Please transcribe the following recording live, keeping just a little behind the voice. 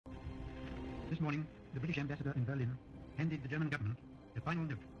This morning, the British ambassador in Berlin handed the German government a final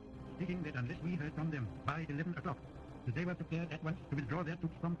note, stating that unless we heard from them by 11 o'clock, that they were prepared at once to withdraw their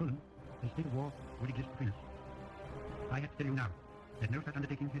troops from Poland, a state of war would exist between us. I have to tell you now that no such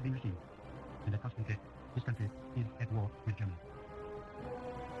undertaking has been received, and that consequently, this country is at war with Germany.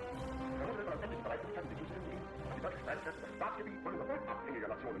 Die deutsche Streitkräfte das Staatsgebiet von unabhängiger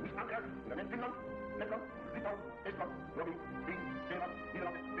Nationen nicht angreifen, und dann Finnland, Lettland, Litauen, Estland, Norwegen, Schweden, Dänemark,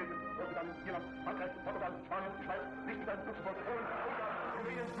 Niederlande, Belgien, Großbritannien, Irland, Frankreich, Portugal, Spanien, die Schweiz, Liechtenstein, Luxemburg, Polen, Ungarn,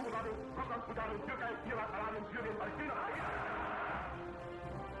 Rumänien, Jugoslawien, Russland, Bulgarien, Türkei, Irak, Arabien, Syrien, Palästina.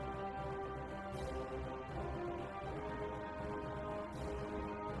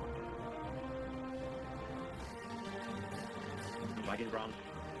 We fight in France,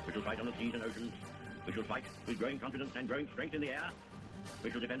 we shall fight on the seas and oceans, we shall fight with growing confidence and growing strength in the air,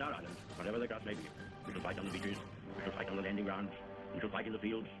 we shall defend our island, whatever the cost may be. We shall fight on the beaches, we shall fight on the landing grounds, we shall fight in the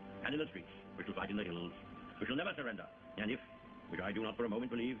fields and in the streets, we shall fight in the hills. We shall never surrender, and if, which I do not for a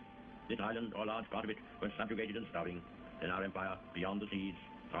moment believe, this island or large part of it were subjugated and starving, then our empire, beyond the seas,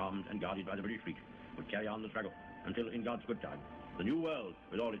 armed and guarded by the British fleet, would carry on the struggle until, in God's good time, the new world,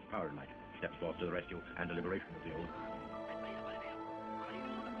 with all its power and might, steps forth to the rescue and the liberation of the old.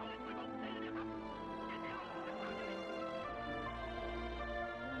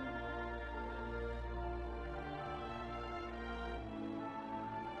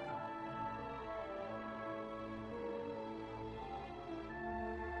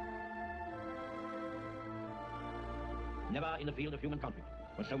 Never in the field of human conflict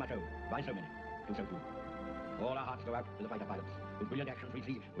was so much owed by so many to so few. All our hearts go out to the fighter pilots, whose brilliant actions we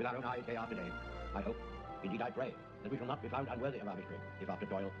see with our own eyes day after day. I hope, indeed I pray, that we shall not be found unworthy of our victory, if after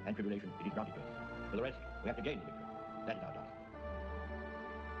toil and tribulation it is granted to us. For the rest, we have to gain the victory. That is our task.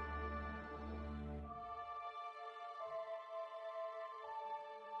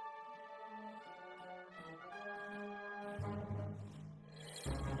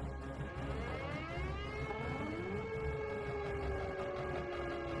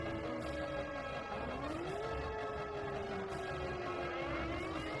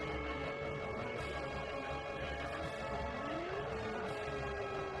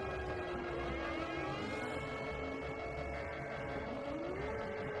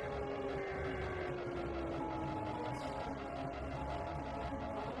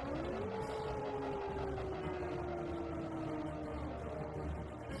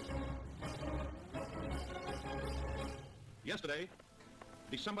 Yesterday,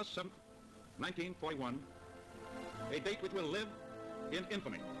 December 7th, 1941, a date which will live in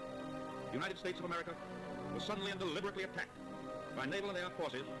infamy. The United States of America was suddenly and deliberately attacked by naval and air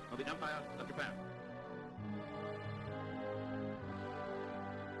forces of the Empire of Japan.